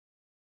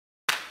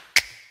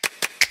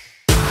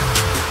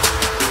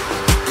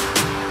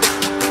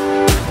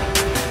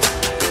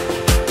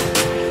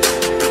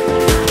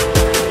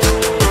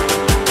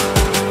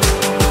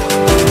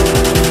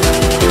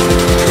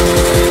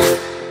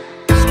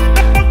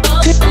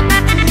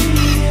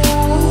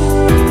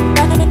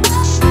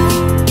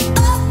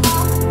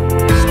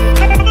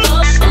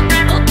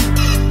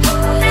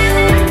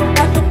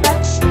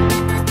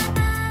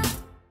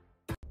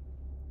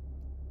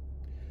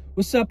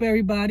What's up,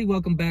 everybody?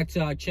 Welcome back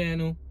to our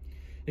channel.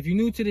 If you're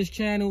new to this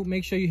channel,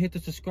 make sure you hit the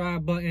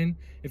subscribe button.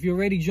 If you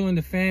already joined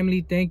the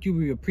family, thank you.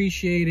 We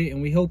appreciate it,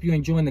 and we hope you're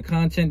enjoying the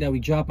content that we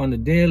drop on the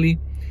daily.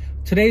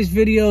 Today's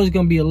video is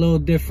going to be a little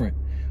different.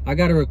 I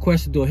got a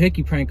request to do a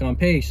Hickey prank on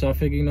Paige, so I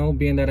figured,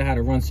 being that I had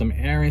to run some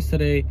errands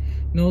today,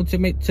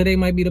 today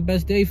might be the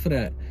best day for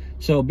that.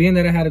 So being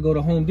that I had to go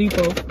to Home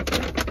Depot,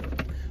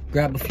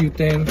 grab a few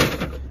things,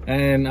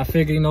 and I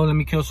figured, let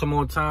me kill some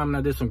more time, and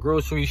I did some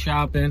grocery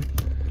shopping.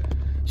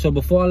 So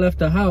before I left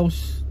the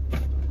house,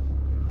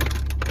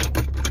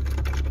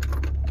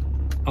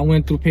 I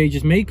went through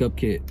Paige's makeup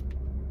kit,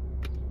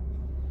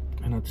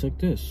 and I took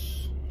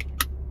this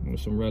with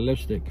some red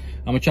lipstick.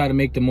 I'm gonna try to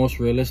make the most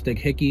realistic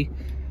Hickey.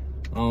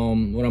 What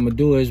I'm gonna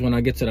do is when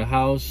I get to the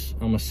house,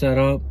 I'm gonna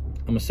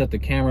set the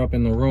camera up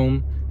in the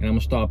room, and I'm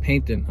gonna start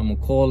painting. I'm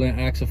gonna call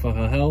and ask her for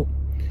her help,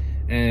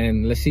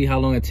 and let's see how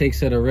long it takes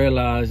her to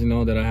realize,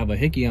 that I have a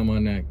Hickey on my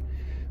neck.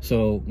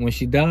 So when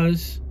she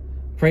does,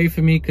 pray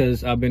for me,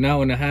 because I've been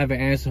out and I haven't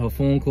answered her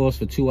phone calls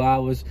for 2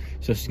 hours.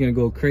 So she's gonna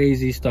go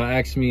crazy, start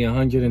asking me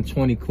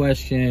 120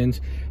 questions,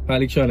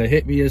 probably trying to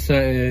hit me or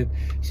something.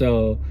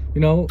 So,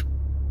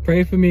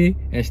 pray for me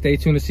and stay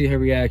tuned to see her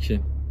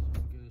reaction.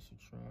 Give this a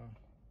try.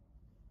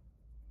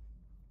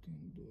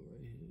 Do it right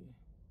here.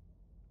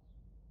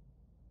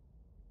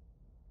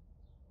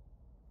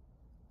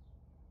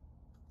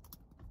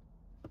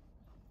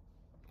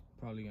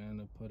 Probably gonna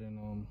end up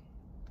putting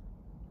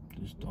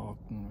this dark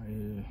one right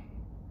here.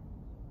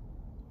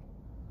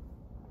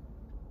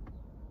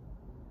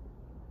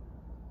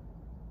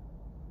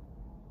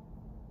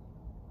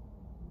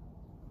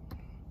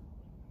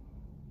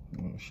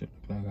 Oh shit,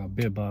 look like I got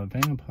bit by a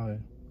vampire.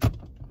 How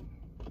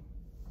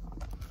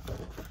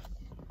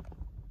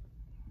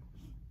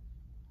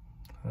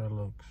that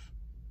looks.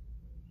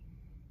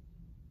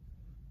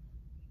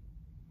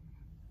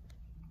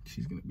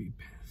 She's gonna be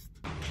pissed.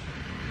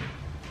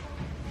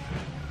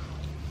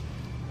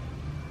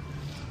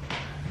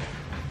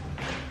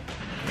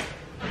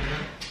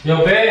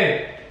 Yo,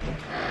 babe!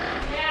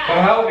 Yeah.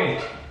 Come help me.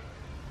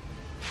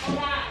 Hold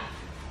on.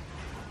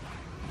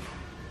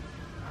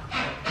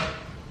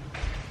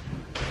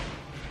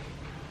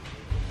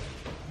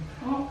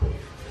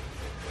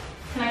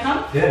 Can I come?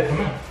 Yeah, come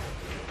on.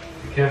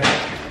 Be careful.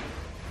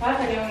 What?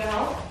 Are you want to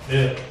help?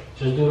 Yeah,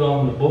 just do it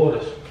on the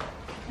borders.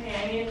 Okay,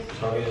 I need to.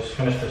 So we just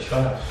finish this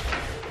fast.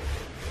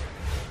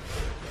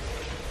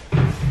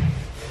 I'm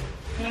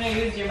gonna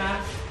use your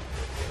mask.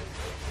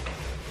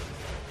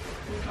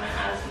 Because my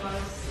asthma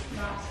is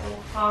not so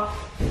hot.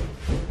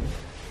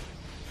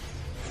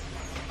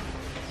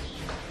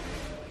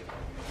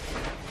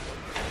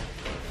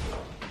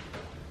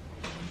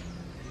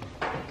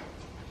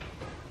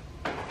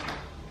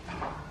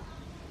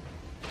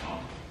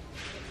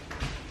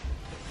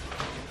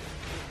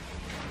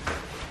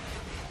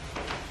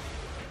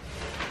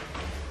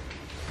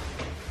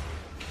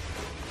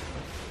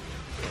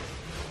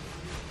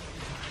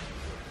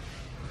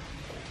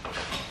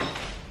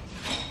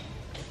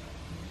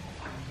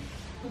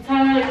 What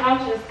time are the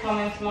couches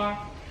coming tomorrow?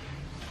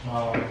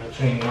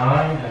 Between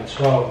 9 and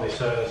 12, they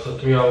said it's a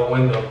 3-hour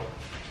window.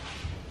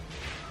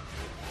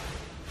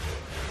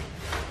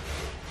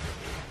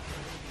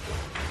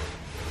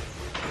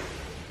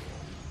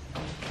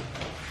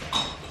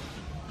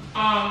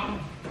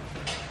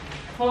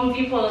 Home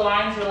Depot, the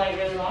lines are like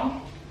really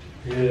long.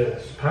 Yeah,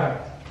 it's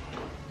packed.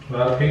 A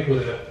lot of people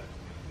there.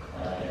 I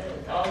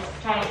was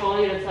trying to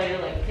call you to tell you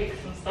to like pick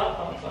some stuff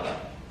up, but.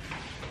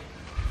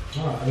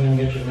 Oh, I didn't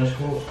get your missed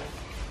calls.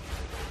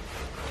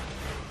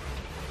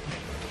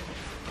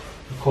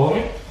 You called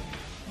me?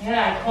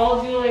 Yeah, I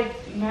called you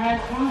like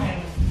mad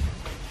times.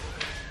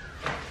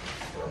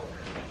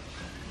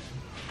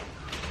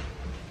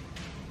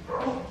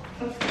 Oh,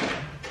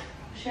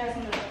 she has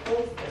something to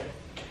close this.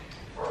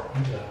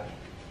 Okay.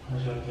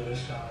 Let's go to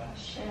this side.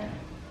 Shit.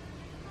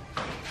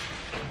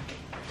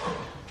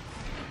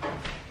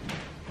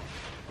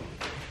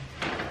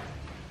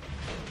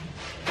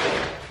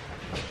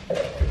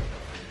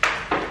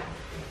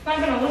 It's not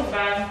gonna look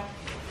bad.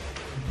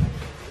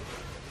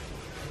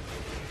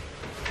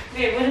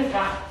 Wait, what is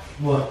that?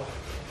 What?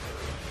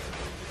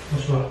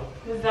 What's what?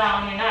 What's that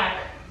on your neck?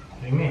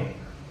 What do you mean?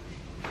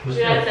 What's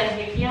Do you have that? a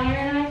Hickey on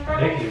your neck, bro?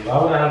 Hickey?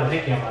 Why would I have a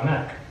Hickey on my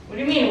neck? What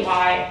do you mean,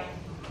 why?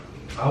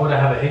 Why would I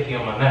have a Hickey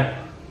on my neck?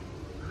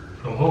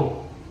 From who?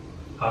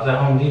 I was at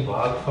Home Depot.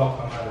 How the fuck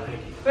am I have a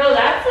Hickey? Bro,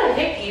 that's a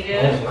Hickey,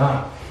 dude. No, it's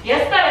not.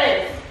 Yes, that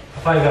is. I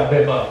probably got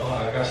bit by a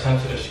bug. I got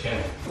sensitive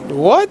skin.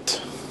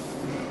 What?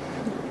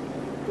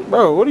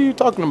 Bro, what are you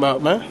talking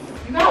about, man?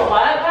 You got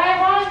what,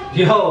 Vagabond?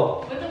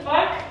 Yo! What the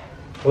fuck?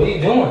 What are you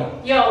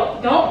doing?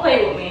 Yo, don't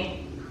play with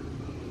me.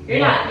 You're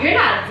not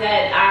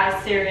dead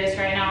ass serious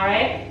right now,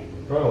 right?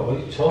 Bro, what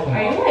are you talking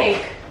Are about? you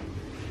like?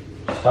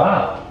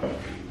 Stop.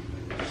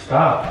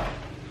 Stop.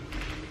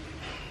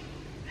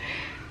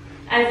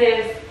 As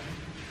if,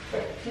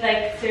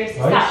 like,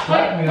 seriously, Why you stop.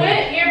 slapping me?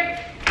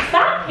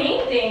 Stop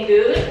painting,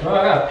 dude. Bro,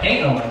 I got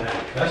paint on my neck.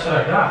 That's what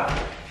I got.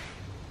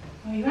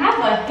 Oh, you have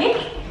a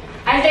Hickey.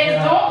 I said,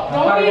 Yeah,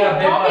 don't I be got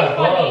bit by a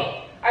funny.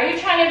 bug. Are you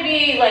trying to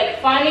be like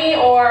funny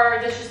or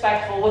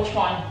disrespectful? Which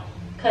one?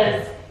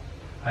 Cause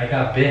I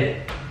got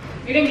bit.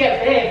 you didn't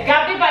get bit.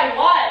 Got bit by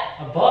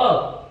what? A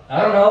bug.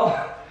 I don't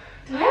know.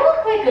 Do I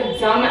look like a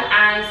dumb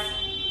ass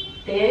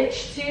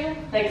bitch too?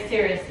 Like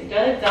seriously, do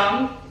I look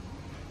dumb?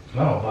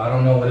 No, but I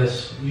don't know what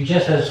this. You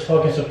just as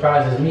fucking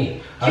surprised as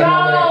me. I don't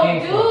know where that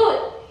came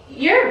from.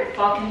 Dude, you're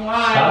fucking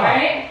lying, Stop.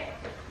 right?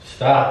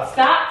 Stop.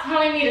 Stop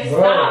telling me to Bro,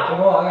 stop.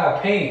 come on, I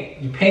got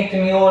paint. You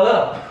painted me all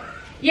up.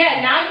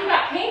 Yeah, now you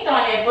got paint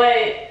on it,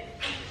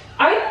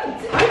 but are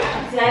you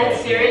dead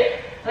serious?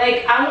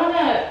 Like, I want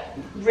to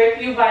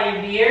rip you by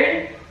your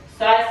beard,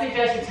 so I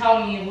suggest you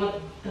tell me what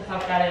the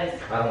fuck that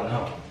is. I don't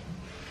know.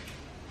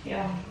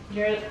 Yeah,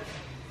 you're...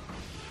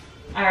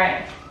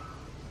 Alright.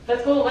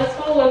 Let's go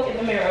look in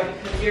the mirror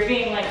because you're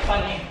being, like,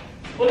 funny.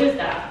 What is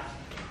that?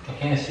 I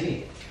can't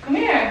see. Come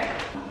here.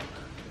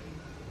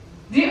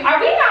 Are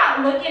we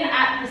not looking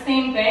at the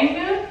same thing,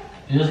 dude?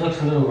 It just looks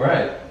a little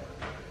red.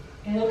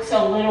 It looks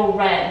a little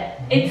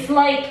red. It's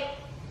like...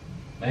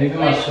 Maybe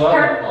my like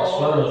sweater. purple. My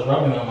sweater was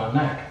rubbing on my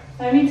neck.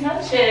 Let me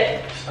touch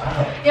it.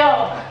 Stop. Yo,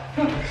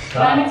 Stop.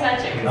 let me touch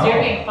it, because No.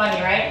 you're being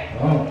funny, right?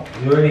 No,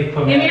 you already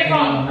put Give me your paint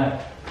on phone. my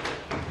neck.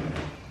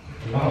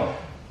 No.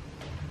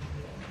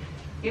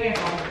 Give me your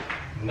phone.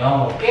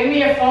 No. Give me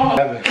your phone. What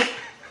happened?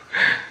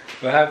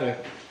 What happened?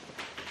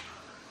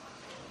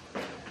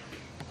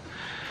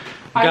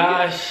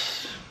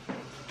 Guys,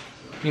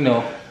 you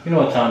know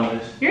what time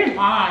it is. You're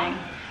lying.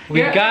 We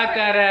got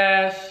that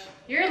ass.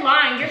 You're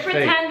lying. You're It's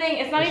pretending. fake.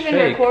 It's not It's even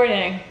fake.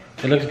 recording.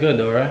 It looks good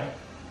though, right?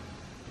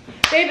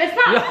 Babe, it's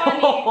not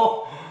funny.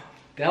 Yo,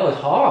 that was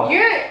hard.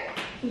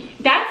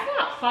 That's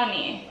not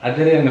funny. I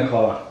did it in the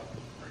car.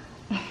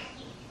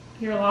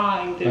 You're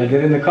lying, dude. I did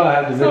it in the car.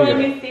 I have the So video.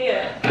 let me see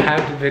it. I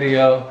have the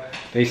video.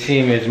 They see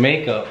him as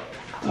makeup.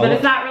 But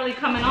it's not really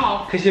coming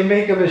off. Cause your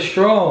makeup is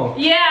strong.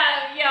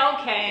 Yeah,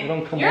 okay. It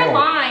don't come You're off.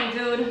 lying,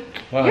 dude.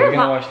 Wow, you're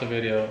gonna watch the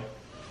video.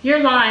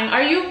 You're lying.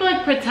 Are you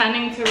like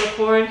pretending to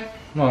record?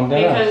 No, I'm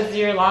dead Because ass.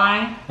 you're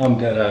lying? I'm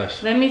dead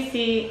ass. Let me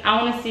see. I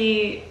want to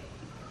see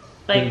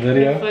like The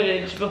video? the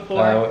footage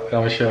before. I'm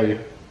gonna show you.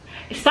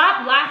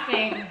 Stop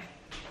laughing.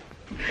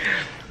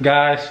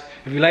 Guys,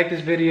 if you like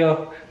this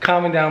video,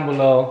 comment down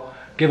below.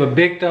 Give a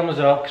big thumbs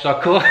up, cause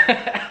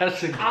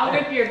I'll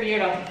rip your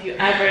beard off if you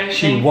ever.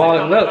 She think walked,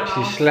 so. look,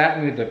 she slapped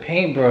me with the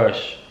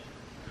paintbrush.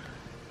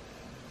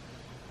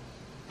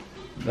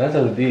 That's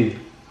OD.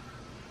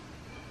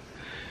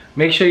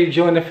 Make sure you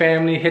join the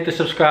family, hit the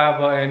subscribe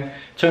button,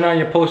 turn on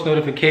your post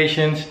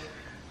notifications.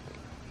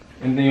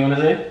 Anything you wanna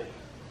say?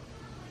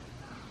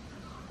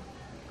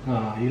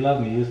 Oh, you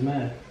love me, you was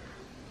mad.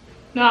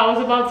 No, I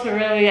was about to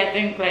really, I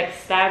think, like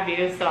stab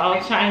you. So I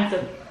was trying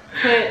to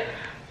put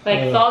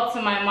like thoughts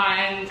in my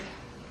mind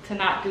to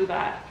not do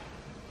that.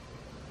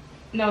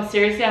 No,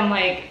 seriously, I'm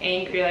like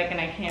angry, like, and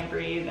I can't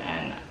breathe,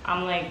 and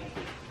I'm like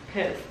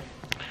pissed.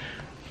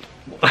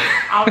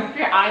 I'll rip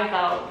your eyes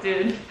out,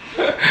 dude.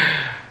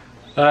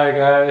 Alright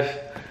guys.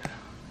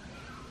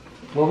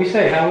 What we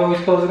say? How we always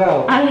close it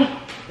out?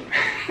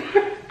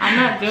 I'm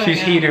not doing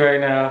She's it. heated right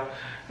now.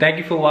 Thank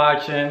you for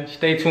watching.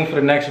 Stay tuned for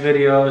the next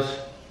videos.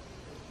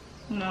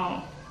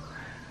 No.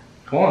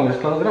 Come on, let's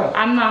close it out.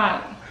 I'm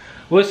not.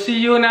 We'll see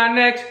you in our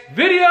next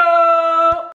video.